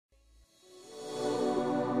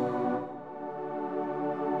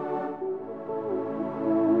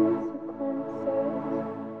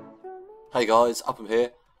Hey guys, Upham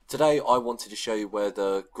here. Today I wanted to show you where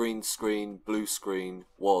the green screen, blue screen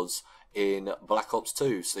was in Black Ops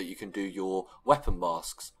 2 so that you can do your weapon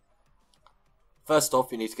masks. First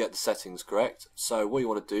off, you need to get the settings correct. So what you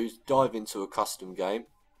want to do is dive into a custom game.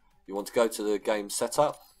 You want to go to the game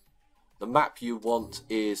setup. The map you want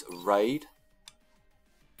is Raid.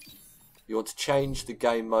 You want to change the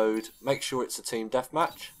game mode, make sure it's a team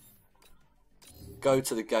deathmatch. Go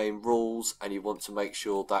to the game rules and you want to make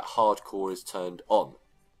sure that hardcore is turned on.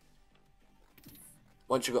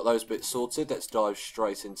 Once you've got those bits sorted, let's dive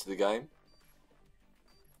straight into the game.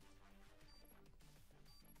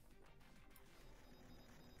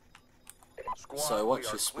 So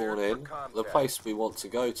once you spawn in, the place we want to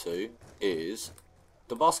go to is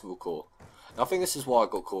the basketball court. Now I think this is why I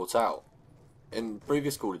got caught out. In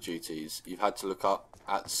previous Call of Duties, you've had to look up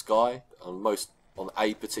at the sky. On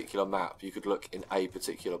a particular map, you could look in a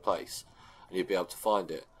particular place and you'd be able to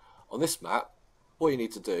find it. On this map, all you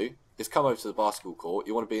need to do is come over to the basketball court.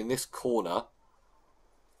 You want to be in this corner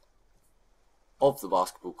of the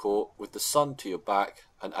basketball court with the sun to your back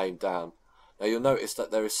and aim down. Now you'll notice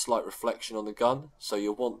that there is slight reflection on the gun, so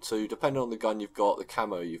you'll want to, depending on the gun you've got, the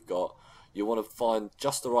camo you've got, you want to find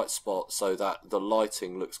just the right spot so that the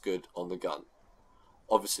lighting looks good on the gun.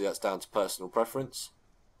 Obviously that's down to personal preference.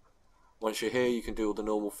 Once you're here, you can do all the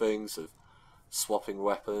normal things of swapping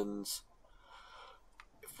weapons.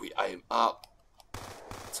 If we aim up,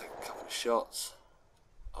 take a couple of shots.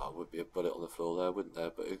 Oh, would be a bullet on the floor there, wouldn't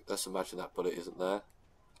there? But let's imagine that bullet isn't there.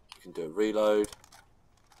 You can do a reload.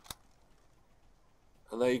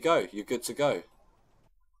 And there you go, you're good to go.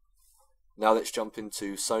 Now let's jump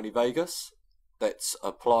into Sony Vegas. Let's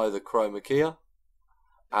apply the chroma key.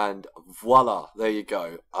 And voila, there you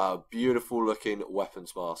go. A beautiful looking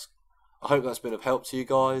weapons mask. I hope that's been of help to you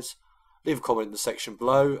guys. Leave a comment in the section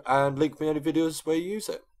below and link me any videos where you use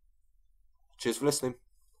it. Cheers for listening.